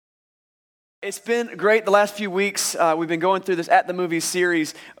It's been great the last few weeks. We've been going through this At the Movies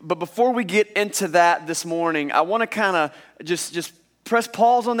series. But before we get into that this morning, I want to kind of just press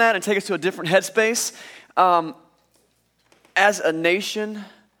pause on that and take us to a different headspace. As a nation,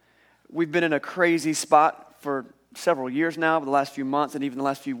 we've been in a crazy spot for several years now, but the last few months and even the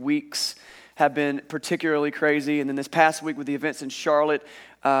last few weeks have been particularly crazy. And then this past week with the events in Charlotte,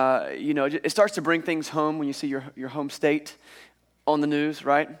 it starts to bring things home when you see your home state on the news,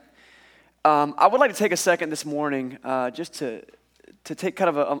 right? I would like to take a second this morning just to take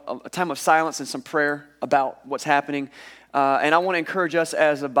kind of a time of silence and some prayer about what's happening. And I want to encourage us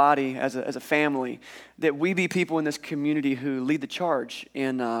as a body, as a family, that we be people in this community who lead the charge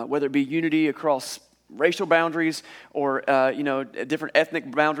in whether it be unity across racial boundaries or different ethnic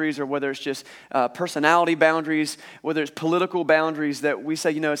boundaries, or whether it's just personality boundaries, whether it's political boundaries, that we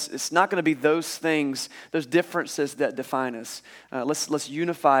say, it's not going to be those things, those differences that define us. Let's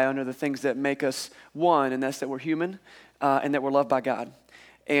unify under the things that make us one, and that's that we're human and that we're loved by God.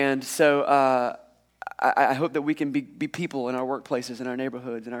 And so I hope that we can be people in our workplaces, in our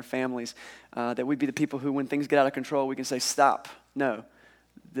neighborhoods, in our families, that we'd be the people who, when things get out of control, we can say, stop, no.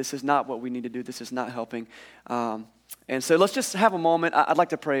 This is not what we need to do. This is not helping. And so let's just have a moment. I'd like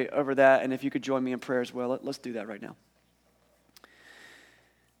to pray over that, and if you could join me in prayer as well, let's do that right now.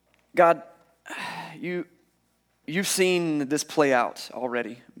 God, you've seen this play out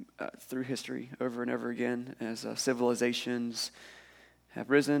already through history over and over again as civilizations have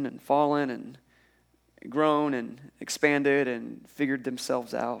risen and fallen and grown and expanded and figured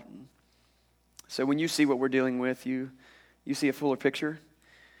themselves out. So when you see what we're dealing with, you see a fuller picture.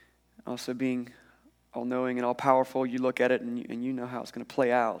 Also being all-knowing and all-powerful, you look at it and you know how it's going to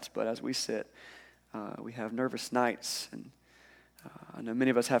play out. But as we sit, we have nervous nights. And I know many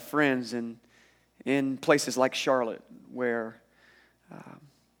of us have friends in places like Charlotte where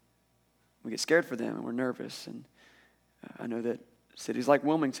we get scared for them and we're nervous. And I know that cities like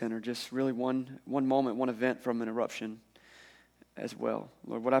Wilmington are just really one moment, one event from an eruption as well.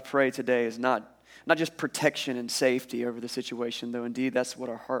 Lord, what I pray today is not just protection and safety over the situation, though indeed that's what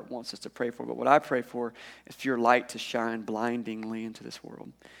our heart wants us to pray for, but what I pray for is for your light to shine blindingly into this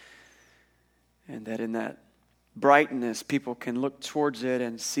world. And that in that brightness, people can look towards it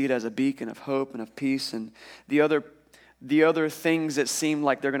and see it as a beacon of hope and of peace, and the other things that seem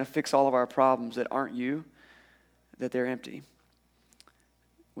like they're going to fix all of our problems that aren't you, that they're empty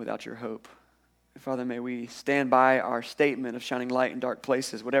without your hope. Father, may we stand by our statement of shining light in dark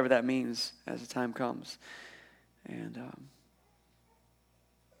places, whatever that means as the time comes. And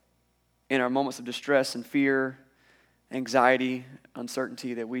in our moments of distress and fear, anxiety,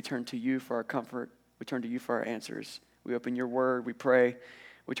 uncertainty, that we turn to you for our comfort. We turn to you for our answers. We open your word, we pray,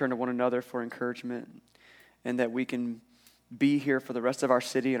 we turn to one another for encouragement, and that we can be here for the rest of our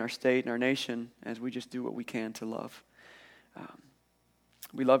city and our state and our nation as we just do what we can to love.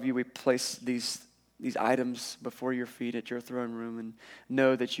 We love you. We place these items before your feet at your throne room and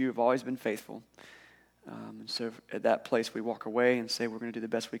know that you have always been faithful. And so at that place we walk away and say we're going to do the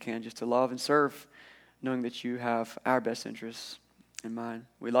best we can just to love and serve, knowing that you have our best interests in mind.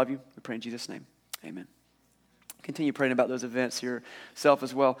 We love you. We pray in Jesus' name. Amen. Continue praying about those events yourself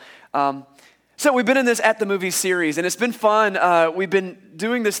as well. So we've been in this At the Movies series, and it's been fun. We've been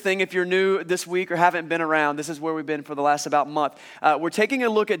doing this thing. If you're new this week or haven't been around, this is where we've been for the last about month. We're taking a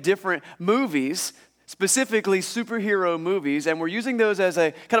look at different movies, specifically superhero movies, and we're using those as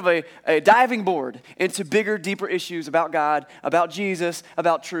a kind of a diving board into bigger, deeper issues about God, about Jesus,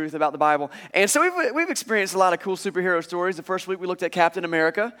 about truth, about the Bible. And so we've experienced a lot of cool superhero stories. The first week we looked at Captain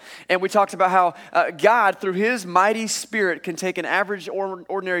America, and we talked about how God, through his mighty spirit, can take an average,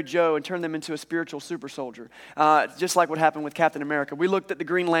 ordinary Joe and turn them into a spiritual super soldier, just like what happened with Captain America. We looked at the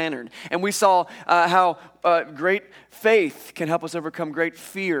Green Lantern, and we saw how great faith can help us overcome great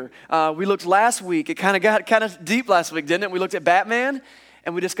fear. We looked last week, it kind of got kind of deep last week, didn't it? We looked at Batman,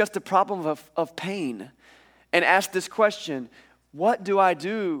 and we discussed the problem of pain and asked this question: what do I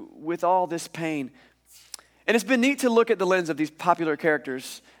do with all this pain? And it's been neat to look at the lens of these popular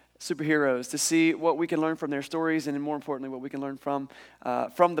characters, superheroes, to see what we can learn from their stories, and more importantly, what we can learn from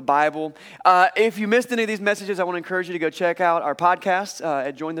the Bible. If you missed any of these messages, I want to encourage you to go check out our podcast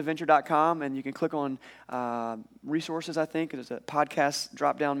at jointheventure.com, and you can click on resources, I think. There's a podcast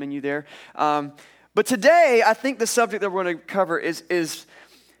drop-down menu there. But today, I think the subject that we're going to cover is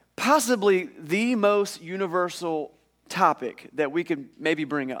possibly the most universal topic that we could maybe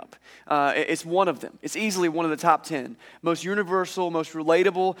bring up. It's one of them. It's easily one of the top 10 most universal, most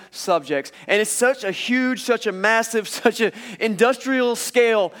relatable subjects. And it's such a huge, such a massive, such an industrial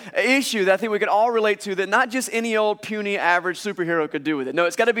scale issue that I think we can all relate to, that not just any old puny average superhero could do with it. No,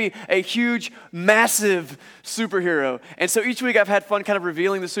 it's got to be a huge, massive superhero. And so each week I've had fun kind of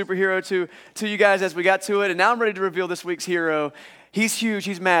revealing the superhero to you guys as we got to it. And now I'm ready to reveal this week's hero. He's huge,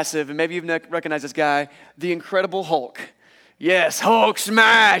 he's massive, and maybe you've recognized this guy, the Incredible Hulk. Yes, Hulk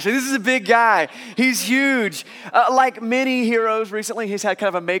smash. This is a big guy. He's huge. Like many heroes recently, he's had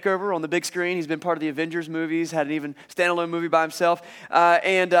kind of a makeover on the big screen. He's been part of the Avengers movies, had an even standalone movie by himself.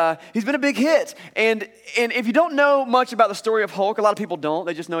 And he's been a big hit. And if you don't know much about the story of Hulk, a lot of people don't.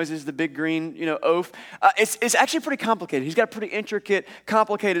 They just know he's the big green, oaf. It's actually pretty complicated. He's got a pretty intricate,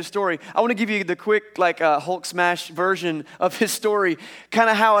 complicated story. I want to give you the quick, Hulk smash version of his story, kind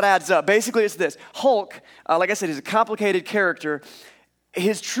of how it adds up. Basically, it's this. Hulk, like I said, he's a complicated character.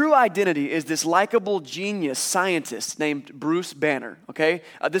 His true identity is this likable genius scientist named Bruce Banner, okay?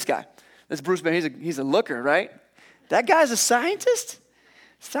 This guy, this Bruce Banner, he's a looker, right? That guy's a scientist?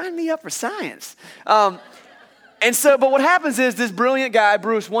 Sign me up for science. But what happens is this brilliant guy,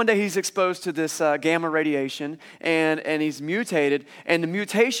 Bruce, one day he's exposed to this gamma radiation and he's mutated. And the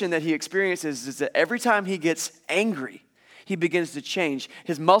mutation that he experiences is that every time he gets angry, he begins to change.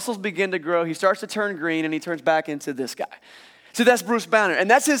 His muscles begin to grow. He starts to turn green, and he turns back into this guy. So that's Bruce Banner. And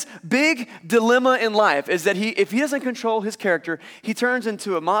that's his big dilemma in life, is that if he doesn't control his character, he turns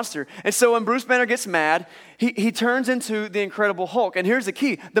into a monster. And so when Bruce Banner gets mad, he turns into the Incredible Hulk. And here's the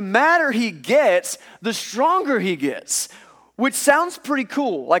key. The madder he gets, the stronger he gets, which sounds pretty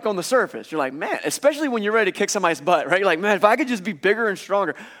cool, like on the surface. You're like, man, especially when you're ready to kick somebody's butt, right? You're like, man, if I could just be bigger and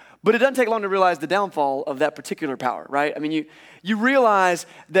stronger. But it doesn't take long to realize the downfall of that particular power, right? I mean, you realize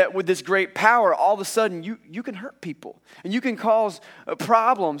that with this great power, all of a sudden you can hurt people and you can cause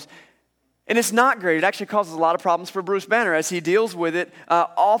problems. And it's not great. It actually causes a lot of problems for Bruce Banner as he deals with it.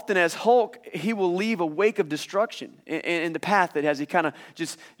 Often as Hulk, he will leave a wake of destruction in the path that as he kind of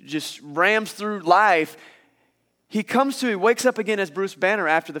just rams through life. He wakes up again as Bruce Banner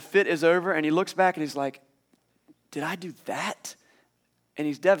after the fit is over, and he looks back and he's like, did I do that? And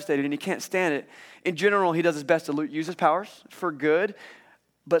he's devastated and he can't stand it. In general, he does his best to use his powers for good,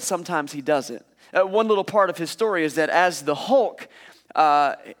 but sometimes he doesn't. One little part of his story is that as the Hulk,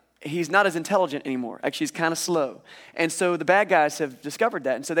 he's not as intelligent anymore. Actually, he's kind of slow. And so the bad guys have discovered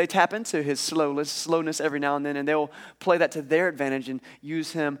that. And so they tap into his slowness every now and then, and they'll play that to their advantage and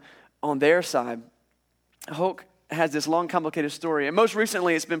use him on their side. Hulk has this long, complicated story. And most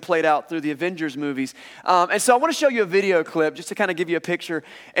recently, it's been played out through the Avengers movies. And so I want to show you a video clip just to kind of give you a picture.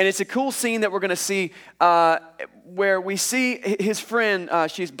 And it's a cool scene that we're going to see where we see his friend,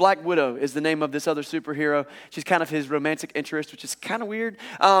 she's Black Widow is the name of this other superhero. She's kind of his romantic interest, which is kind of weird.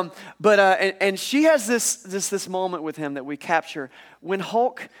 And she has this moment with him that we capture when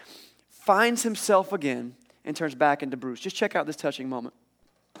Hulk finds himself again and turns back into Bruce. Just check out this touching moment.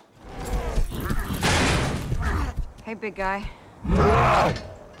 Hey, big guy.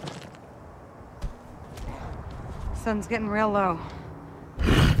 Sun's getting real low.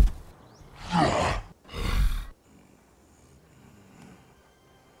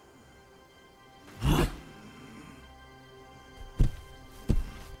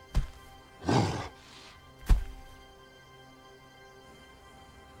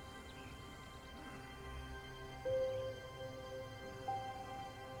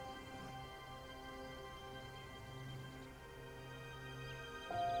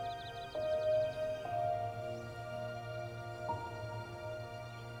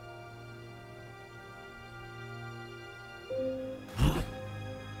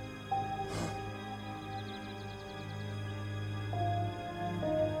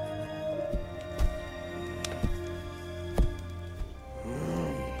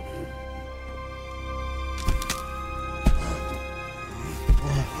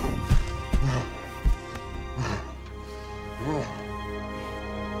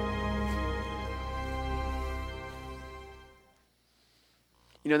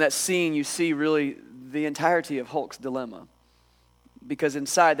 In that scene, you see really the entirety of Hulk's dilemma. Because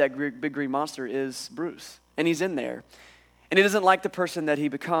inside that big green monster is Bruce. And he's in there. And he doesn't like the person that he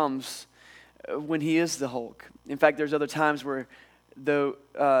becomes when he is the Hulk. In fact, there's other times where, though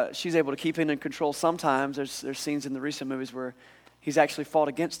she's able to keep him in control sometimes, there's scenes in the recent movies where he's actually fought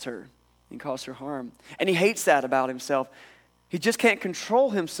against her and caused her harm. And he hates that about himself. He just can't control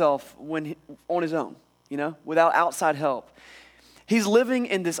himself on his own, without outside help. He's living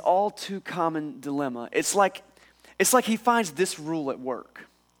in this all too common dilemma. It's like he finds this rule at work,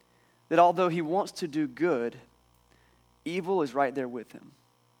 that although he wants to do good, evil is right there with him,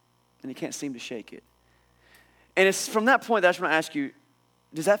 and he can't seem to shake it. And it's from that point that I just want to ask you,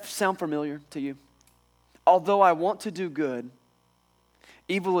 does that sound familiar to you? Although I want to do good,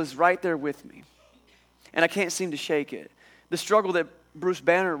 evil is right there with me, and I can't seem to shake it. The struggle that Bruce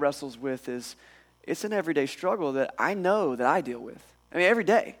Banner wrestles with it's an everyday struggle that I know that I deal with. I mean, every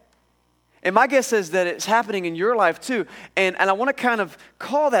day. And my guess is that it's happening in your life too. And I want to kind of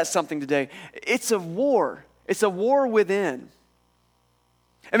call that something today. It's a war. It's a war within.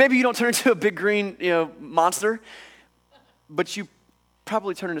 And maybe you don't turn into a big green, monster, but you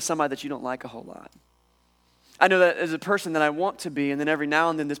probably turn into somebody that you don't like a whole lot. I know that as a person that I want to be, and then every now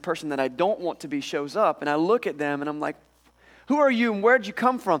and then this person that I don't want to be shows up, and I look at them and I'm like, who are you and where did you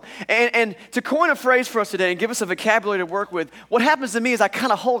come from? And to coin a phrase for us today and give us a vocabulary to work with, what happens to me is I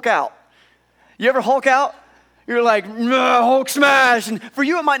kind of Hulk out. You ever Hulk out? You're like, Hulk smash. And for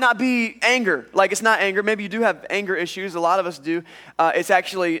you, it might not be anger. Like, it's not anger. Maybe you do have anger issues. A lot of us do. It's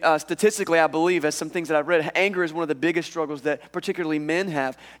actually, statistically, I believe, as some things that I've read, anger is one of the biggest struggles that particularly men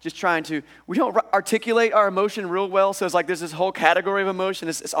have. We don't articulate our emotion real well. So it's like there's this whole category of emotion.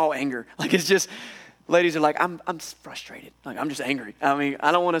 It's all anger. Like, it's just, ladies are like, I'm frustrated. Like, I'm just angry. I mean,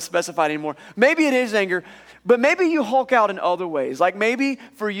 I don't want to specify it anymore. Maybe it is anger, but maybe you Hulk out in other ways. Like, maybe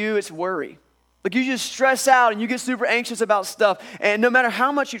for you, it's worry. Like, you just stress out and you get super anxious about stuff. And no matter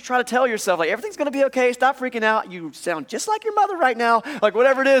how much you try to tell yourself, like, everything's going to be okay, stop freaking out. You sound just like your mother right now, like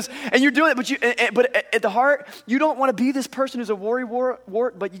whatever it is. And you're doing it, but at the heart, you don't want to be this person who's a worry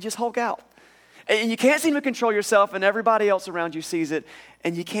wart, but you just Hulk out. And you can't seem to control yourself, and everybody else around you sees it,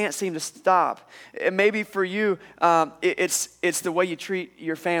 and you can't seem to stop. And maybe for you, it's the way you treat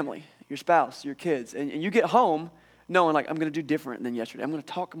your family, your spouse, your kids. And you get home knowing, like, I'm going to do different than yesterday. I'm going to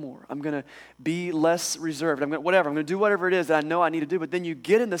talk more. I'm going to be less reserved. I'm going to do whatever it is that I know I need to do. But then you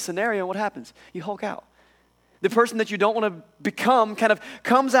get in the scenario, and what happens? You Hulk out. The person that you don't want to become kind of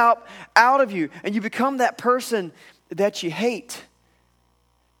comes out of you, and you become that person that you hate.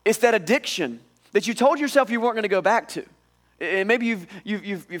 It's that addiction that you told yourself you weren't going to go back to. And maybe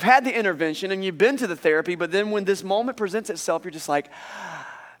you've had the intervention and you've been to the therapy, but then when this moment presents itself, you're just like,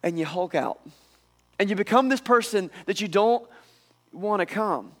 and you Hulk out. And you become this person that you don't want to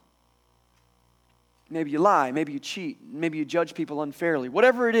come. Maybe you lie, maybe you cheat, maybe you judge people unfairly.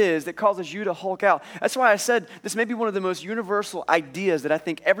 Whatever it is that causes you to Hulk out. That's why I said this may be one of the most universal ideas that I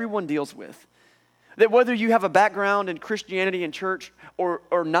think everyone deals with. That whether you have a background in Christianity and church or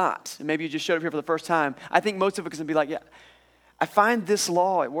not, and maybe you just showed up here for the first time, I think most of us can be like, yeah, I find this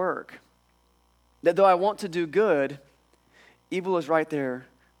law at work. That though I want to do good, evil is right there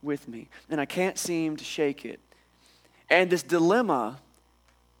with me, and I can't seem to shake it. And this dilemma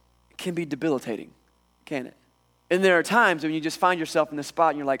can be debilitating, can it? And there are times when you just find yourself in this spot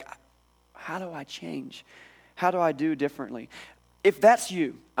and you're like, how do I change? How do I do differently? If that's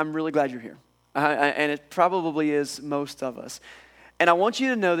you, I'm really glad you're here. And it probably is most of us. And I want you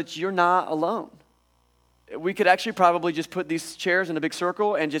to know that you're not alone. We could actually probably just put these chairs in a big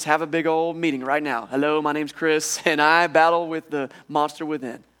circle and just have a big old meeting right now. Hello, my name's Chris, and I battle with the monster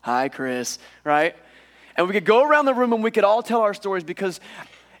within. Hi, Chris, right? And we could go around the room and we could all tell our stories because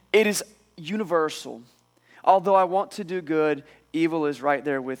it is universal. Although I want to do good, evil is right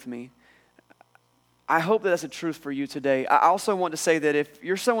there with me. I hope that that's a truth for you today. I also want to say that if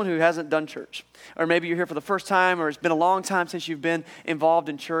you're someone who hasn't done church, or maybe you're here for the first time, or it's been a long time since you've been involved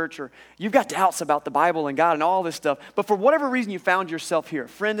in church, or you've got doubts about the Bible and God and all this stuff, but for whatever reason you found yourself here, a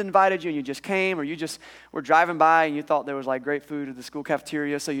friend invited you and you just came, or you just were driving by and you thought there was like great food at the school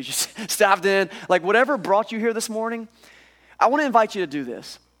cafeteria, so you just stopped in, like whatever brought you here this morning, I want to invite you to do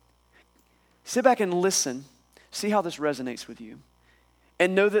this. Sit back and listen, see how this resonates with you.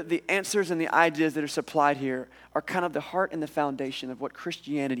 And know that the answers and the ideas that are supplied here are kind of the heart and the foundation of what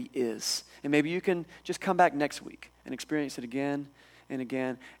Christianity is. And maybe you can just come back next week and experience it again and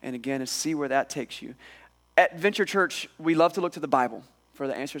again and again and see where that takes you. At Venture Church, we love to look to the Bible for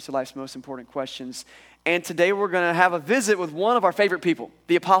the answers to life's most important questions. And today we're going to have a visit with one of our favorite people,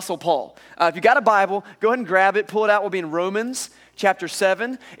 the Apostle Paul. If you got a Bible, go ahead and grab it, pull it out. We'll be in Romans chapter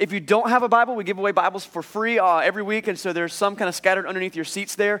 7. If you don't have a Bible, we give away Bibles for free every week, and so there's some kind of scattered underneath your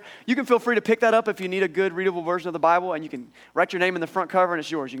seats there. You can feel free to pick that up if you need a good readable version of the Bible, and you can write your name in the front cover, and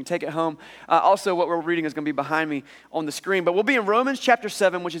it's yours. You can take it home. Also, what we're reading is going to be behind me on the screen, but we'll be in Romans chapter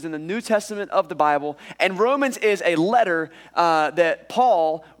 7, which is in the New Testament of the Bible, and Romans is a letter that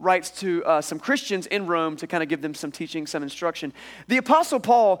Paul writes to some Christians in Rome to kind of give them some teaching, some instruction. The Apostle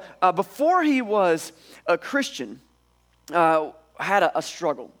Paul, before he was a Christian, had a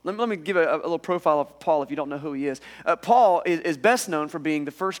struggle. Let me give a little profile of Paul if you don't know who he is. Paul is best known for being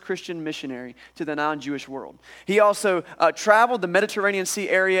the first Christian missionary to the non-Jewish world. He also traveled the Mediterranean Sea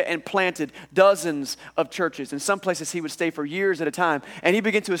area and planted dozens of churches. In some places he would stay for years at a time. And he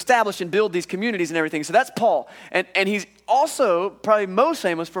began to establish and build these communities and everything. So that's Paul. And he's also probably most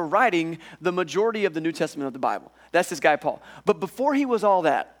famous for writing the majority of the New Testament of the Bible. That's this guy Paul. But before he was all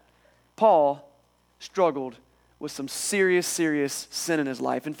that, Paul struggled with some serious sin in his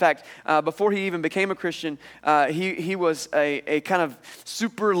life. In fact, before he even became a Christian, he was a kind of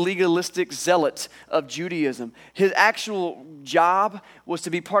super legalistic zealot of Judaism. His actual job was to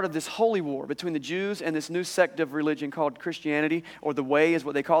be part of this holy war between the Jews and this new sect of religion called Christianity, or the Way is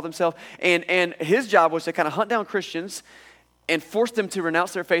what they call themselves. And his job was to kind of hunt down Christians and force them to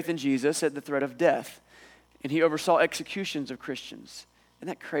renounce their faith in Jesus at the threat of death. And he oversaw executions of Christians. Isn't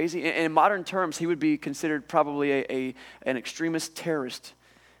that crazy? And in modern terms, he would be considered probably an extremist terrorist,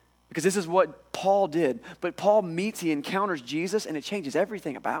 because this is what Paul did. But Paul he encounters Jesus, and it changes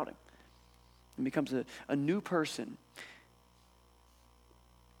everything about him. He becomes a new person.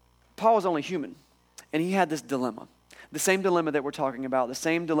 Paul was only human, and he had this dilemma. The same dilemma that we're talking about, the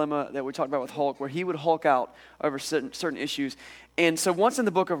same dilemma that we talked about with Hulk, where he would Hulk out over certain issues. And so once in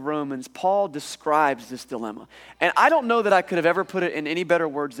the book of Romans, Paul describes this dilemma. And I don't know that I could have ever put it in any better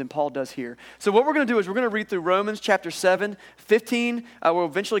words than Paul does here. So what we're going to do is we're going to read through Romans chapter 7, 15. We'll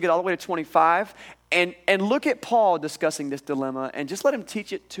eventually get all the way to 25. And look at Paul discussing this dilemma and just let him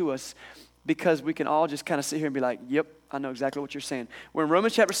teach it to us, because we can all just kind of sit here and be like, yep, I know exactly what you're saying. We're in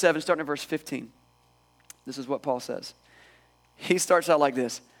Romans chapter 7, starting at verse 15. This is what Paul says. He starts out like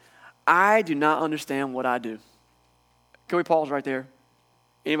this: I do not understand what I do. Can we pause right there?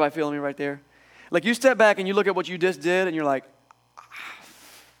 Anybody feeling me right there? Like, you step back and you look at what you just did and you're like,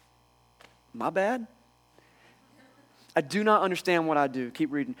 my bad? I do not understand what I do.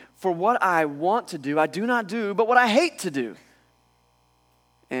 Keep reading. For what I want to do, I do not do, but what I hate to do.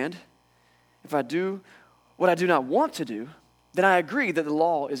 And if I do what I do not want to do, then I agree that the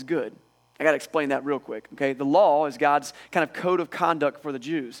law is good. I got to explain that real quick, okay? The law is God's kind of code of conduct for the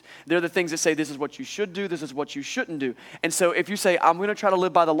Jews. They're the things that say this is what you should do, this is what you shouldn't do. And so if you say, I'm going to try to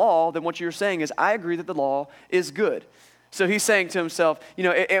live by the law, then what you're saying is, I agree that the law is good. So he's saying to himself,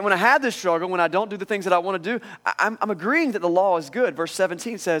 and when I have this struggle, when I don't do the things that I want to do, I'm agreeing that the law is good. Verse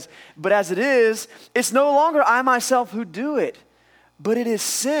 17 says, but as it is, it's no longer I myself who do it, but it is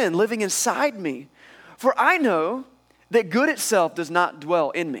sin living inside me. For I know that good itself does not dwell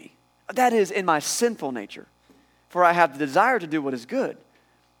in me. That is, in my sinful nature. For I have the desire to do what is good,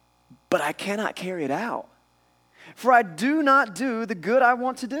 but I cannot carry it out. For I do not do the good I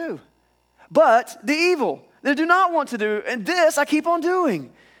want to do, but the evil that I do not want to do, and this I keep on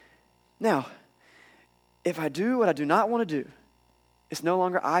doing. Now, if I do what I do not want to do, it's no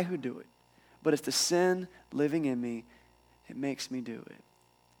longer I who do it, but it's the sin living in me that makes me do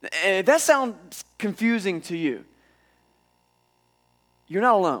it. And if that sounds confusing to you, you're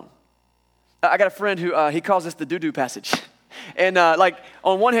not alone. I got a friend who, he calls this the doo-doo passage. And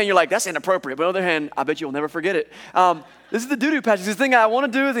on one hand, you're like, that's inappropriate. But on the other hand, I bet you'll never forget it. This is the doo-doo passage. This thing I want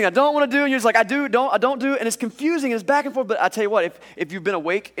to do, the thing I don't want to do. And you're just like, I don't do. And it's confusing, and it's back and forth. But I tell you what, if you've been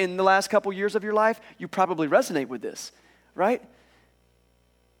awake in the last couple years of your life, you probably resonate with this, right?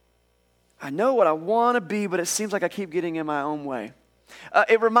 I know what I want to be, but it seems like I keep getting in my own way.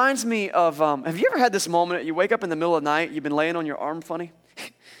 It reminds me of, have you ever had this moment, you wake up in the middle of the night, you've been laying on your arm funny,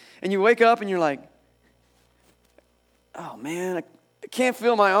 and you wake up and you're like, oh man, I can't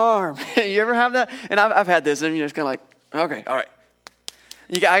feel my arm. You ever have that? And I've had this, and you're just kind of like, okay, all right.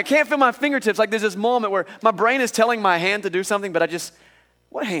 I can't feel my fingertips. Like, there's this moment where my brain is telling my hand to do something, but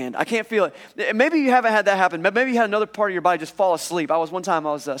what hand? I can't feel it. Maybe you haven't had that happen. Maybe you had another part of your body just fall asleep. One time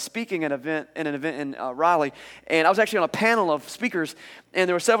I was speaking at an event in Raleigh, and I was actually on a panel of speakers, and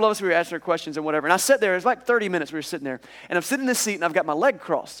there were several of us who were answering questions and whatever. And I sat there. It was like 30 minutes we were sitting there, and I'm sitting in this seat, and I've got my leg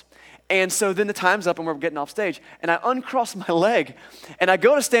crossed. And so then the time's up and we're getting off stage. And I uncross my leg and I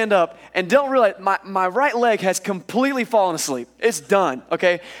go to stand up and don't realize my right leg has completely fallen asleep. It's done,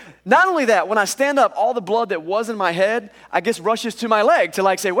 okay? Not only that, when I stand up, all the blood that was in my head, I guess rushes to my leg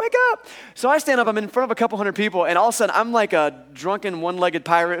to say, wake up. So I stand up, I'm in front of a couple hundred people, and all of a sudden I'm like a drunken one-legged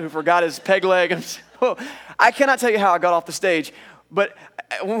pirate who forgot his peg leg. I cannot tell you how I got off the stage. But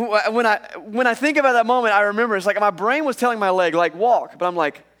when I think about that moment, I remember it's like my brain was telling my leg, walk. But I'm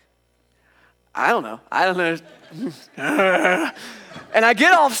like, I don't know. And I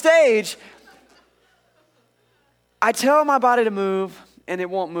get off stage. I tell my body to move, and it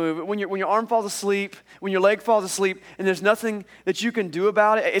won't move. When your arm falls asleep, when your leg falls asleep, and there's nothing that you can do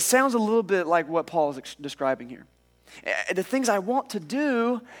about it, it sounds a little bit like what Paul is describing here. The things I want to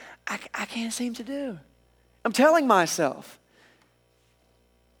do, I can't seem to do. I'm telling myself.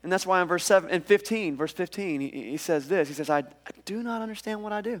 And that's why in verse 15, he says this. He says, I do not understand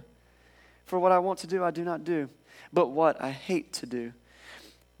what I do. For what I want to do, I do not do. But what I hate to do.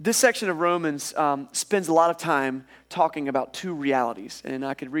 This section of Romans spends a lot of time talking about two realities. And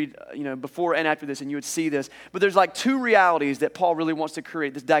I could read, before and after this, and you would see this. But there's like two realities that Paul really wants to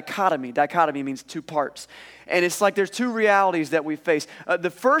create, this dichotomy. Dichotomy means two parts. And it's like there's two realities that we face.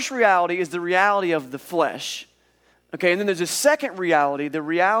 The first reality is the reality of the flesh. Okay, and then there's a second reality, the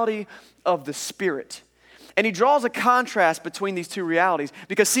reality of the Spirit. And he draws a contrast between these two realities.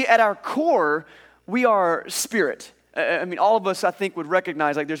 Because see, at our core, we are spirit. I mean, all of us, I think, would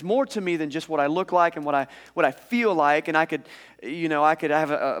recognize, like, there's more to me than just what I look like and what I feel like. And I could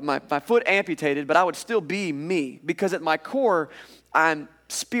have my foot amputated, but I would still be me. Because at my core, I'm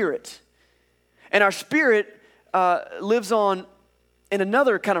spirit. And our spirit lives on in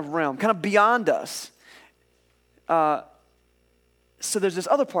another kind of realm, kind of beyond us. So there's this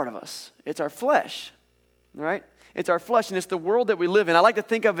other part of us. It's our flesh, right? It's our flesh, and it's the world that we live in. I like to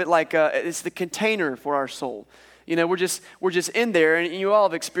think of it like it's the container for our soul. We're just in there, and you all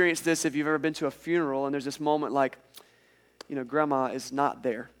have experienced this if you've ever been to a funeral, and there's this moment like, grandma is not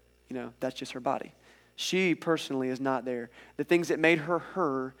there. That's just her body. She personally is not there. The things that made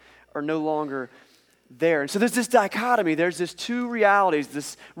her are no longer there. And so there's this dichotomy. There's this two realities,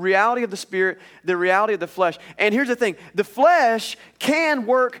 this reality of the Spirit, the reality of the flesh. And here's the thing. The flesh can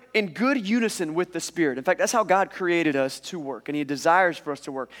work in good unison with the Spirit. In fact, that's how God created us to work, and he desires for us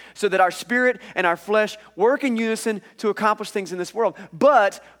to work, so that our spirit and our flesh work in unison to accomplish things in this world.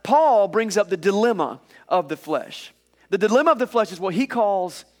 But Paul brings up the dilemma of the flesh. The dilemma of the flesh is what he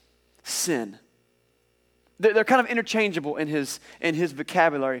calls sin. They're kind of interchangeable in his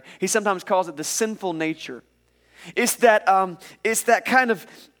vocabulary. He sometimes calls it the sinful nature. It's that kind of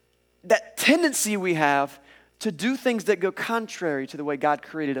that tendency we have to do things that go contrary to the way God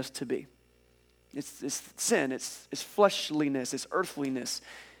created us to be. It's sin. It's fleshliness. It's earthliness.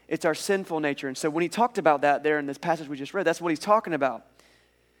 It's our sinful nature. And so when he talked about that there in this passage we just read, that's what he's talking about.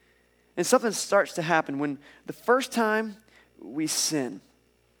 And something starts to happen when the first time we sin.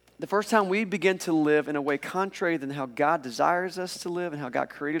 The first time we begin to live in a way contrary than how God desires us to live and how God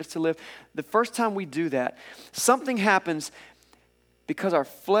created us to live, the first time we do that, something happens because our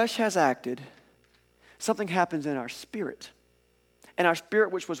flesh has acted. Something happens in our spirit. And our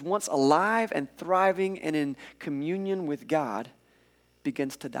spirit, which was once alive and thriving and in communion with God,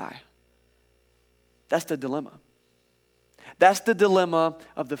 begins to die. That's the dilemma. That's the dilemma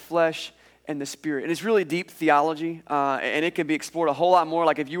of the flesh and the Spirit. And it's really deep theology, and it can be explored a whole lot more.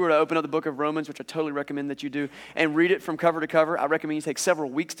 Like if you were to open up the book of Romans, which I totally recommend that you do, and read it from cover to cover, I recommend you take several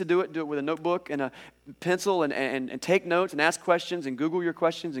weeks to do it with a notebook and a pencil and take notes and ask questions and Google your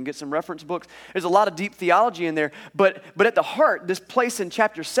questions and get some reference books. There's a lot of deep theology in there, but at the heart, this place in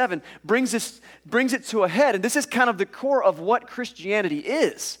chapter 7 brings it to a head, and this is kind of the core of what Christianity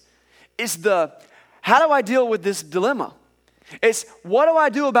is. It's the, how do I deal with this dilemma? It's, what do I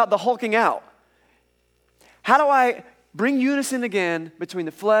do about the hulking out? How do I bring unison again between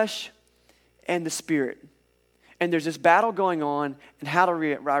the flesh and the Spirit? And there's this battle going on, and how do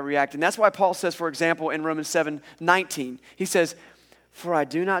I react? And that's why Paul says, for example, in Romans 7:19, he says, "For I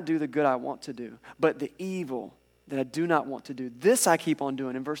do not do the good I want to do, but the evil that I do not want to do, this I keep on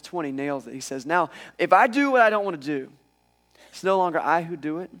doing." In verse 20, nails it. He says, "Now, if I do what I don't want to do, it's no longer I who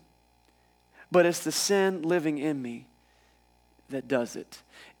do it, but it's the sin living in me that does it."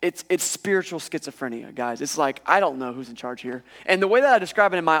 It's spiritual schizophrenia, guys. It's like, I don't know who's in charge here. And the way that I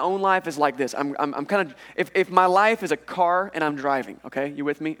describe it in my own life is like this. I'm kind of, if my life is a car and I'm driving, okay? You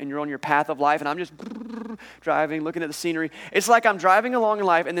with me? And you're on your path of life and I'm just driving, looking at the scenery. It's like I'm driving along in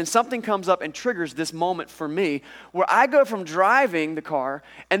life and then something comes up and triggers this moment for me where I go from driving the car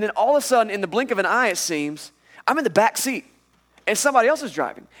and then all of a sudden, in the blink of an eye, it seems, I'm in the back seat and somebody else is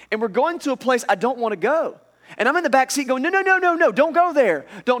driving. And we're going to a place I don't want to go. And I'm in the back seat going, no, don't go there.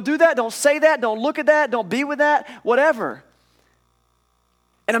 Don't do that, don't say that, don't look at that, don't be with that, whatever.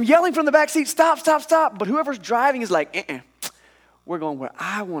 And I'm yelling from the back seat, stop. But whoever's driving is like, we're going where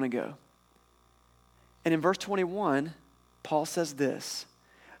I want to go. And in verse 21, Paul says this,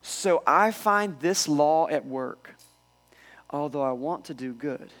 "So I find this law at work. Although I want to do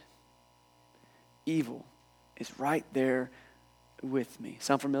good, evil is right there with me."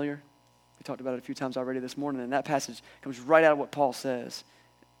 Sound familiar? We talked about it a few times already this morning, and that passage comes right out of what Paul says.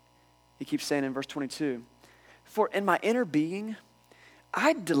 He keeps saying in verse 22, "For in my inner being,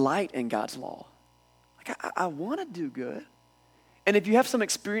 I delight in God's law." Like I want to do good. And if you have some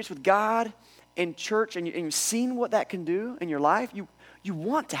experience with God in church and you've seen what that can do in your life, you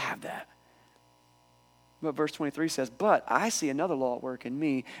want to have that. But verse 23 says, but I see another law at work in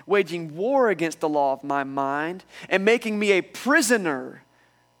me, waging war against the law of my mind and making me a prisoner.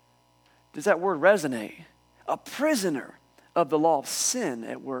 Does that word resonate? A prisoner of the law of sin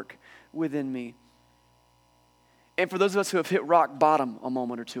at work within me. And for those of us who have hit rock bottom a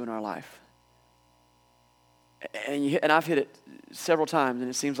moment or two in our life, and I've hit it several times, and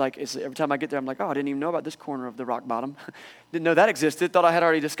it seems like every time I get there, I'm like, oh, I didn't even know about this corner of the rock bottom. Didn't know that existed. Thought I had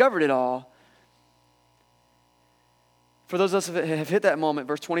already discovered it all. For those of us who have hit that moment,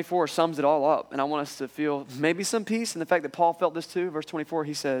 verse 24 sums it all up. And I want us to feel maybe some peace in the fact that Paul felt this too. Verse 24,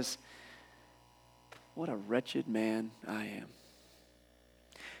 he says, what a wretched man I am.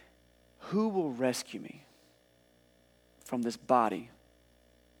 Who will rescue me from this body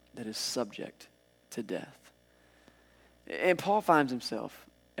that is subject to death? And Paul finds himself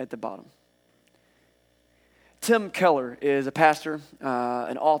at the bottom. Tim Keller is a pastor,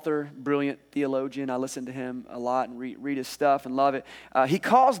 an author, brilliant theologian. I listen to him a lot and read his stuff and love it. He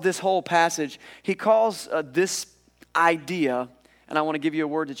calls this whole passage, he calls this idea, and I want to give you a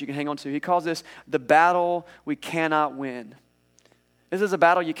word that you can hang on to. He calls this the battle we cannot win. This is a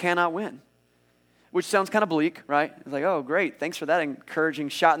battle you cannot win, which sounds kind of bleak, right? It's like, oh, great, thanks for that encouraging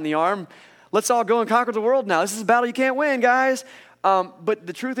shot in the arm. Let's all go and conquer the world now. This is a battle you can't win, guys. But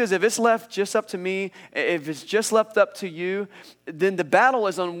the truth is, if it's left just up to me, if it's just left up to you, then the battle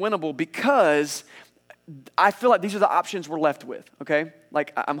is unwinnable because I feel like these are the options we're left with, okay?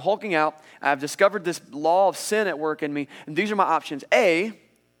 Like I'm hulking out. I've discovered this law of sin at work in me, and these are my options. A,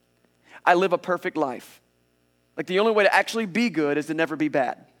 I live a perfect life. Like the only way to actually be good is to never be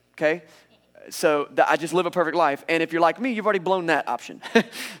bad, okay? So I just live a perfect life. And if you're like me, you've already blown that option.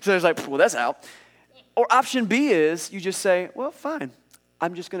 So it's like, well, that's out. Or option B is you just say, well, fine.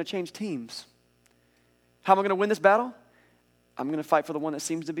 I'm just going to change teams. How am I going to win this battle? I'm going to fight for the one that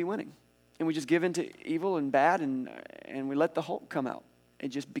seems to be winning. And we just give in to evil and bad and we let the Hulk come out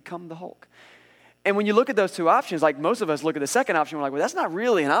and just become the Hulk. And when you look at those two options, like most of us look at the second option, we're like, well, that's not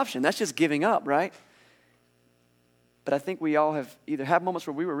really an option. That's just giving up, right? But I think we all have moments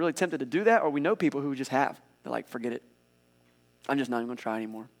where we were really tempted to do that, or we know people who just have. They're like, forget it. I'm just not even going to try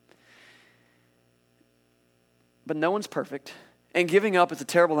anymore. But no one's perfect, and giving up is a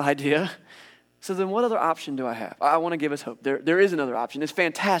terrible idea. So then what other option do I have? I want to give us hope. There is another option. It's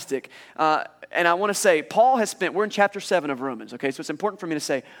fantastic. And I want to say, we're in chapter 7 of Romans, okay? So it's important for me to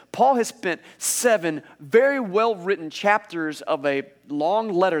say, Paul has spent 7 very well-written chapters of a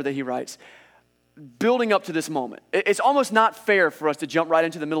long letter that he writes, building up to this moment. It's almost not fair for us to jump right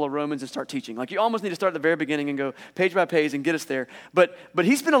into the middle of Romans and start teaching. Like you almost need to start at the very beginning and go page by page and get us there. But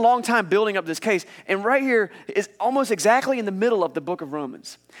he spent a long time building up this case. And right here is almost exactly in the middle of the book of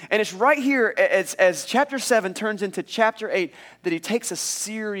Romans. And it's right here as chapter 7 turns into chapter 8 that he takes a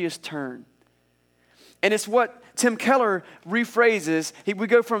serious turn. And it's what Tim Keller rephrases. We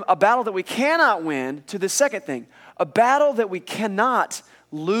go from a battle that we cannot win to the second thing, a battle that we cannot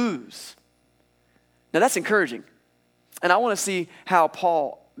lose. Now that's encouraging. And I want to see how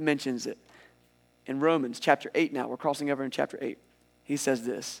Paul mentions it. In Romans chapter 8 now, we're crossing over in chapter 8. He says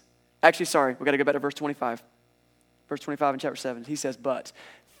this. Actually, sorry, we got to go back to verse 25. Verse 25 in chapter 7. He says, but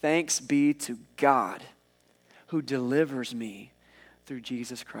thanks be to God who delivers me through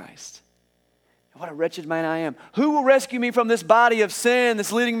Jesus Christ. What a wretched man I am. Who will rescue me from this body of sin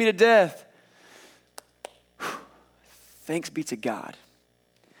that's leading me to death? Thanks be to God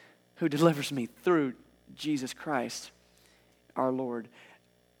who delivers me through Jesus Christ, our Lord.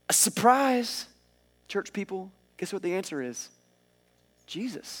 A surprise, church people. Guess what the answer is?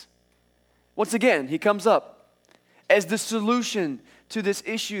 Jesus. Once again, he comes up as the solution to this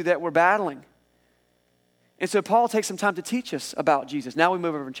issue that we're battling. And so Paul takes some time to teach us about Jesus. Now we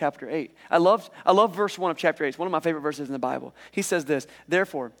move over in chapter 8. I love verse 1 of chapter 8. It's one of my favorite verses in the Bible. He says this,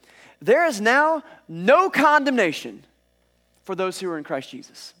 therefore, there is now no condemnation for those who are in Christ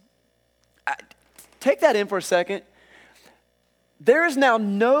Jesus. Take that in for a second. There is now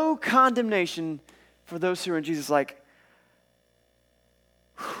no condemnation for those who are in Jesus. Like,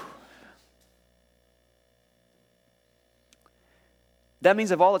 that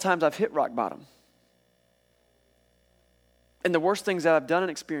means of all the times I've hit rock bottom and the worst things that I've done and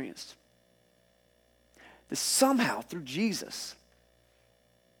experienced, that somehow through Jesus,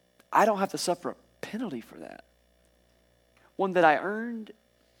 I don't have to suffer a penalty for that. One that I earned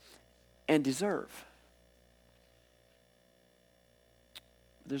and deserve.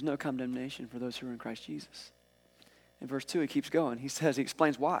 There's no condemnation for those who are in Christ Jesus. In verse 2, he keeps going. He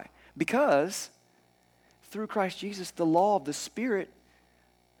explains why. Because through Christ Jesus, the law of the Spirit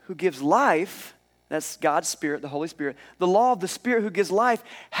who gives life, that's God's Spirit, the Holy Spirit, the law of the Spirit who gives life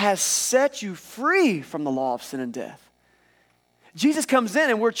has set you free from the law of sin and death. Jesus comes in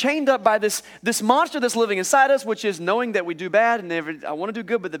and we're chained up by this monster that's living inside us, which is knowing that we do bad and I want to do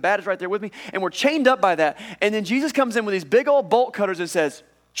good, but the bad is right there with me. And we're chained up by that. And then Jesus comes in with these big old bolt cutters and says,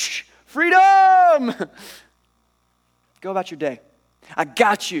 shh, freedom! Go about your day. I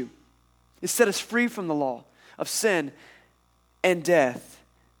got you. It set us free from the law of sin and death.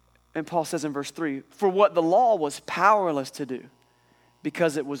 And Paul says in verse 3, for what the law was powerless to do,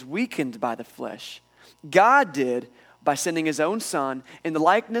 because it was weakened by the flesh, God did by sending his own Son in the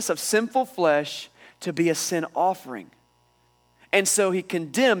likeness of sinful flesh to be a sin offering. And so he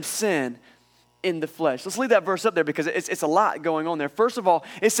condemned sin in the flesh. Let's leave that verse up there because it's a lot going on there. First of all,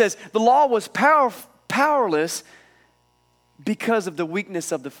 it says the law was powerless because of the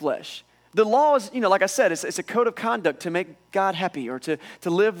weakness of the flesh. The law is, like I said, it's a code of conduct to make God happy or to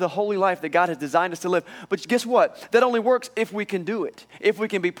live the holy life that God has designed us to live. But guess what? That only works if we can do it, if we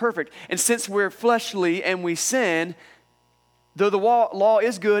can be perfect. And since we're fleshly and we sin, though the law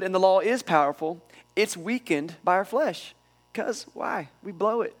is good and the law is powerful, it's weakened by our flesh. Because why? We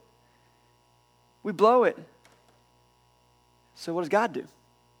blow it. We blow it. So what does God do?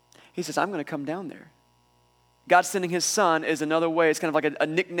 He says, I'm going to come down there. God sending his Son is another way. It's kind of like a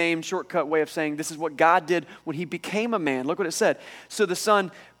nickname, shortcut way of saying this is what God did when he became a man. Look what it said. So the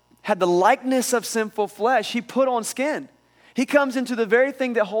Son had the likeness of sinful flesh. He put on skin. He comes into the very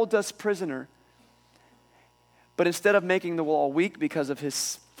thing that holds us prisoner. But instead of making the law weak because of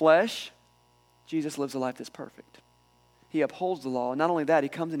his flesh, Jesus lives a life that's perfect. He upholds the law. And not only that, he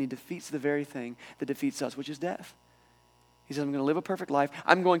comes and he defeats the very thing that defeats us, which is death. He says, I'm going to live a perfect life.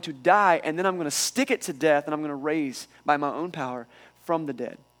 I'm going to die, and then I'm going to stick it to death, and I'm going to raise by my own power from the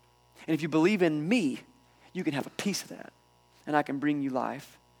dead. And if you believe in me, you can have a piece of that, and I can bring you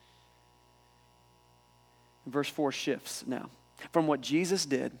life. Verse 4 shifts now from what Jesus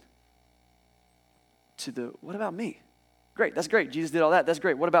did to what about me? Great, that's great. Jesus did all that. That's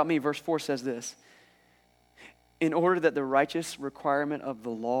great. What about me? Verse 4 says this. In order that the righteous requirement of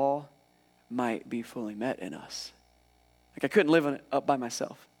the law might be fully met in us. Like I couldn't live it up by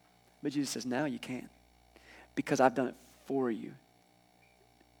myself. But Jesus says, now you can. Because I've done it for you.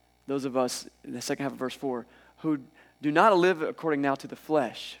 Those of us, in the second half of verse 4, who do not live according now to the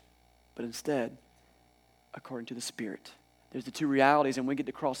flesh, but instead according to the Spirit. There's the two realities, and we get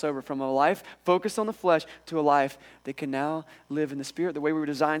to cross over from a life focused on the flesh to a life that can now live in the Spirit, the way we were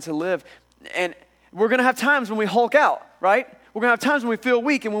designed to live. And we're going to have times when we hulk out, right? We're going to have times when we feel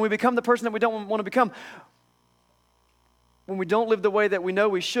weak and when we become the person that we don't want to become. When we don't live the way that we know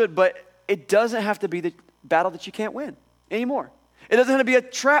we should, but it doesn't have to be the battle that you can't win anymore. It doesn't have to be a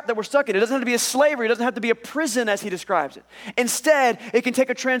trap that we're stuck in. It doesn't have to be a slavery. It doesn't have to be a prison as he describes it. Instead, it can take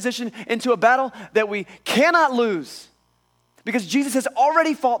a transition into a battle that we cannot lose because Jesus has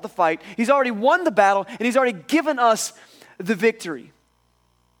already fought the fight. He's already won the battle, and he's already given us the victory.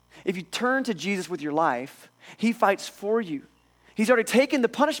 If you turn to Jesus with your life, he fights for you. He's already taken the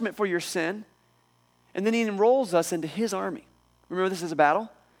punishment for your sin, and then he enrolls us into his army. Remember, this is a battle?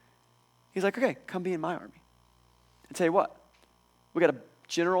 He's like, okay, come be in my army. And tell you what, we got a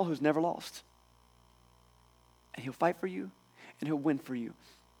general who's never lost. And he'll fight for you, and he'll win for you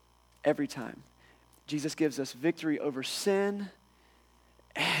every time. Jesus gives us victory over sin,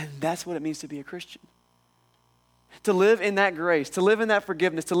 and that's what it means to be a Christian. To live in that grace, to live in that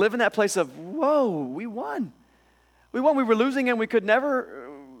forgiveness, to live in that place of, whoa, we won. We won. We were losing and we could never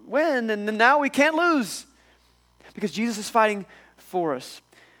win, and now we can't lose because Jesus is fighting for us,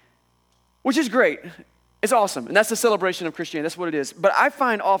 which is great. It's awesome, and that's the celebration of Christianity. That's what it is. But I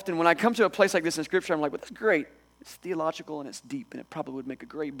find often when I come to a place like this in Scripture, I'm like, well, that's great. It's theological and it's deep, and it probably would make a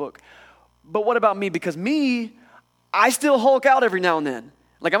great book. But what about me? Because I still hulk out every now and then.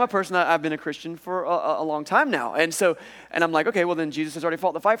 Like I'm a person, I've been a Christian for a long time now. And I'm like, okay, well then Jesus has already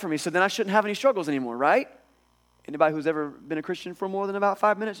fought the fight for me, so then I shouldn't have any struggles anymore, right? Anybody who's ever been a Christian for more than about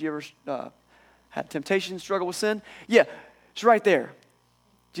 5 minutes, you ever had temptation, struggle with sin? Yeah, it's right there.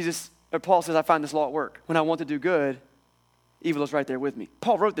 Paul says, I find this law at work. When I want to do good, evil is right there with me.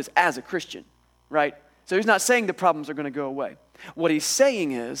 Paul wrote this as a Christian, right? So he's not saying the problems are going to go away. What he's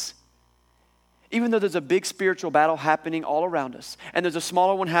saying is, even though there's a big spiritual battle happening all around us, and there's a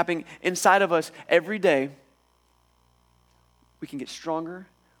smaller one happening inside of us every day, we can get stronger,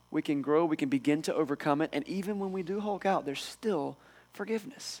 we can grow, we can begin to overcome it, and even when we do hulk out, there's still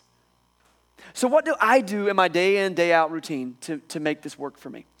forgiveness. So what do I do in my day in, day out routine to make this work for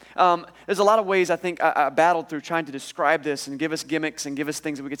me? There's a lot of ways I think I battled through trying to describe this and give us gimmicks and give us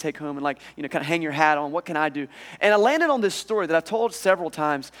things that we could take home and kind of hang your hat on. What can I do? And I landed on this story that I've told several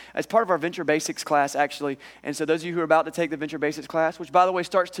times as part of our Venture Basics class, actually. And so those of you who are about to take the Venture Basics class, which by the way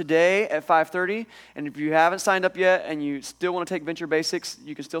starts today at 5:30, and if you haven't signed up yet and you still want to take Venture Basics,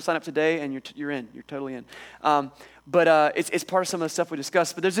 you can still sign up today and you're in. You're totally in. But it's part of some of the stuff we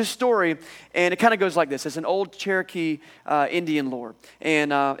discussed. But there's this story, and it kind of goes like this. It's an old Cherokee Indian lore.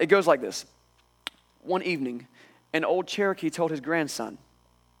 And it goes like this. One evening, an old Cherokee told his grandson,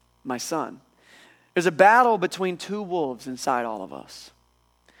 "My son, there's a battle between two wolves inside all of us.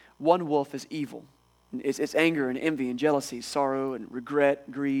 One wolf is evil. It's anger and envy and jealousy, sorrow and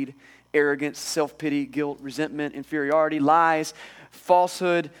regret, greed, arrogance, self-pity, guilt, resentment, inferiority, lies,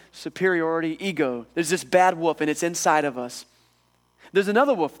 falsehood, superiority, ego. There's this bad wolf, and it's inside of us. There's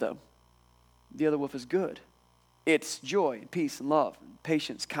another wolf, though. The other wolf is good. It's joy, peace, and love,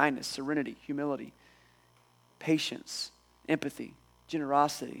 patience, kindness, serenity, humility, patience, empathy,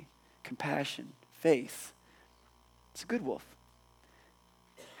 generosity, compassion, faith. It's a good wolf.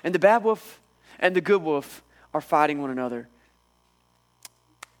 And the bad wolf and the good wolf are fighting one another."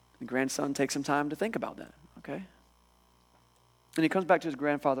 The grandson takes some time to think about that, okay? And he comes back to his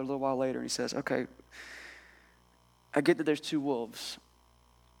grandfather a little while later and he says, "Okay, I get that there's two wolves.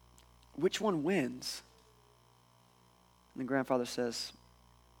 Which one wins?" And the grandfather says,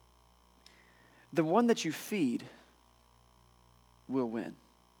 "The one that you feed will win.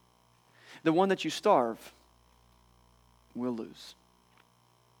 The one that you starve will lose."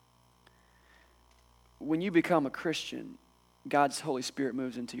 When you become a Christian, God's Holy Spirit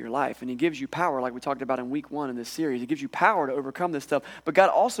moves into your life and he gives you power, like we talked about in week 1 in this series. He gives you power to overcome this stuff. But God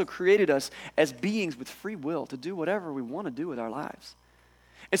also created us as beings with free will to do whatever we want to do with our lives.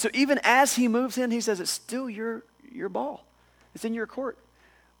 And so even as he moves in, he says, it's still your ball. It's in your court.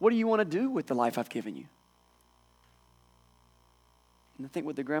 What do you want to do with the life I've given you? And I think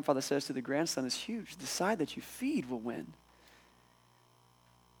what the grandfather says to the grandson is huge. The side that you feed will win.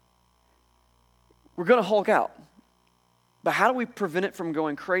 We're going to Hulk out. But how do we prevent it from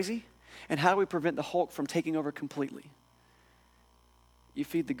going crazy? And how do we prevent the Hulk from taking over completely? You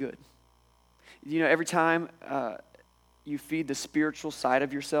feed the good. You know, every time you feed the spiritual side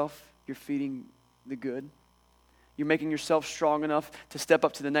of yourself, you're feeding the good. You're making yourself strong enough to step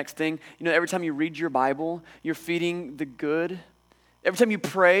up to the next thing. You know, every time you read your Bible, you're feeding the good. Every time you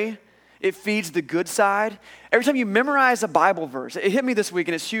pray, it feeds the good side. Every time you memorize a Bible verse, it hit me this week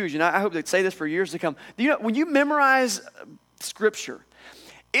and it's huge, and I hope they say this for years to come. You know, when you memorize Scripture,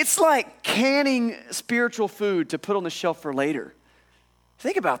 it's like canning spiritual food to put on the shelf for later.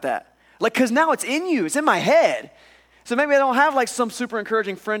 Think about that. Like, because now it's in you, it's in my head. So maybe I don't have like some super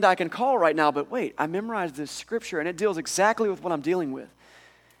encouraging friend I can call right now, but wait, I memorized this Scripture and it deals exactly with what I'm dealing with.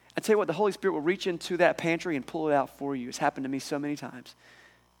 I tell you what, the Holy Spirit will reach into that pantry and pull it out for you. It's happened to me so many times.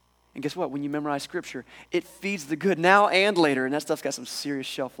 And guess what? When you memorize Scripture, it feeds the good now and later. And that stuff's got some serious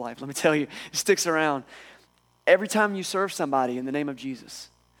shelf life. Let me tell you, it sticks around. Every time you serve somebody in the name of Jesus,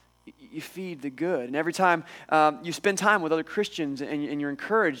 you feed the good. And every time you spend time with other Christians and you're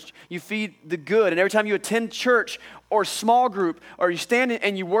encouraged, you feed the good. And every time you attend church or small group, or you stand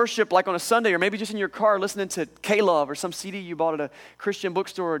and you worship like on a Sunday, or maybe just in your car listening to K-Love or some CD you bought at a Christian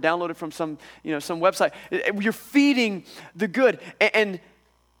bookstore or downloaded from some website, you're feeding the good. And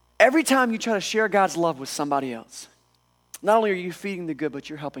every time you try to share God's love with somebody else, not only are you feeding the good, but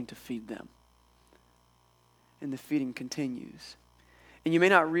you're helping to feed them. And the feeding continues. And you may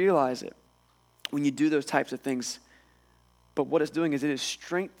not realize it when you do those types of things, but what it's doing is it is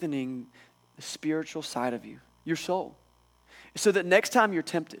strengthening the spiritual side of you, your soul, so that next time you're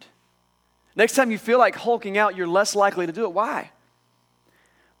tempted, next time you feel like hulking out, you're less likely to do it. Why?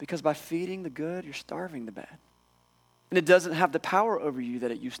 Because by feeding the good, you're starving the bad. And it doesn't have the power over you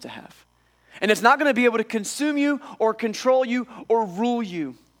that it used to have. And it's not going to be able to consume you or control you or rule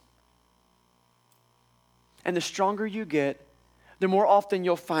you. And the stronger you get, the more often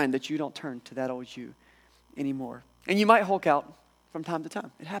you'll find that you don't turn to that old you anymore. And you might hulk out from time to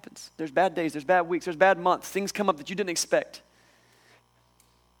time. It happens. There's bad days, there's bad weeks, there's bad months. Things come up that you didn't expect.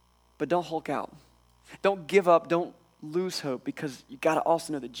 But don't hulk out. Don't give up. Don't lose hope, because you got to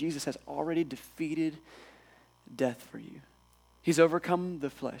also know that Jesus has already defeated death for you. He's overcome the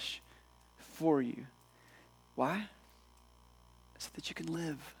flesh for you. Why? So that you can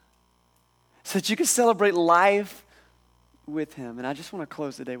live. So that you can celebrate life with him. And I just want to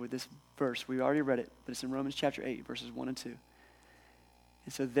close today with this verse. We already read it, but it's in Romans chapter 8, verses 1 and 2.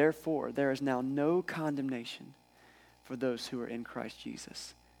 And so therefore, there is now no condemnation for those who are in Christ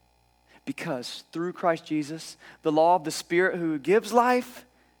Jesus. because through Christ Jesus, the law of the Spirit who gives life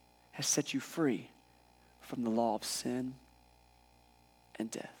has set you free from the law of sin and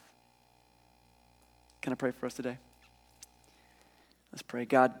death. Can I pray for us today? Let's pray.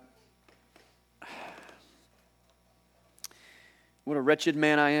 God, what a wretched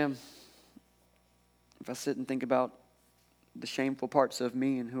man I am. If I sit and think about the shameful parts of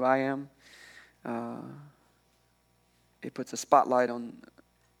me and who I am, it puts a spotlight on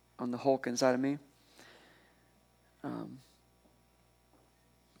the Hulk inside of me. But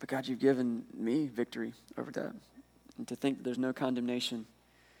God, you've given me victory over that. And to think that there's no condemnation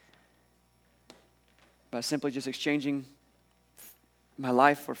by simply just exchanging my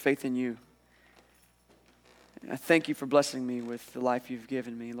life for faith in you. I thank you for blessing me with the life you've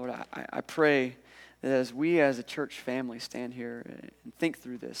given me. Lord, I pray that as we as a church family stand here and think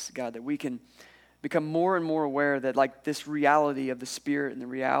through this, God, that we can become more and more aware that like this reality of the Spirit and the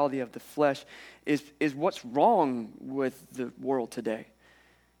reality of the flesh is what's wrong with the world today.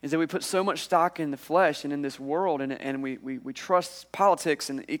 Is that we put so much stock in the flesh and in this world, and we trust politics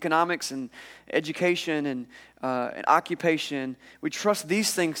and economics and education and occupation. We trust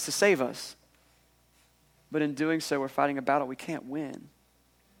these things to save us. But in doing so, we're fighting a battle we can't win.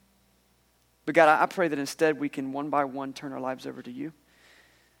 But God, I pray that instead we can one by one turn our lives over to you,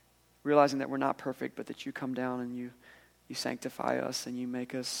 realizing that we're not perfect, but that you come down and you sanctify us and you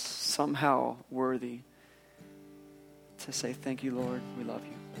make us somehow worthy to say, thank you, Lord, we love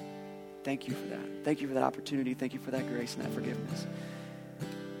you. Thank you for that. Thank you for that opportunity. Thank you for that grace and that forgiveness.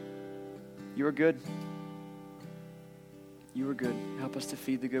 You are good. You are good. Help us to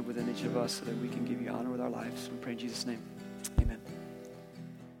feed the good within each of us so that we can give you honor with our lives. We pray in Jesus' name. Amen.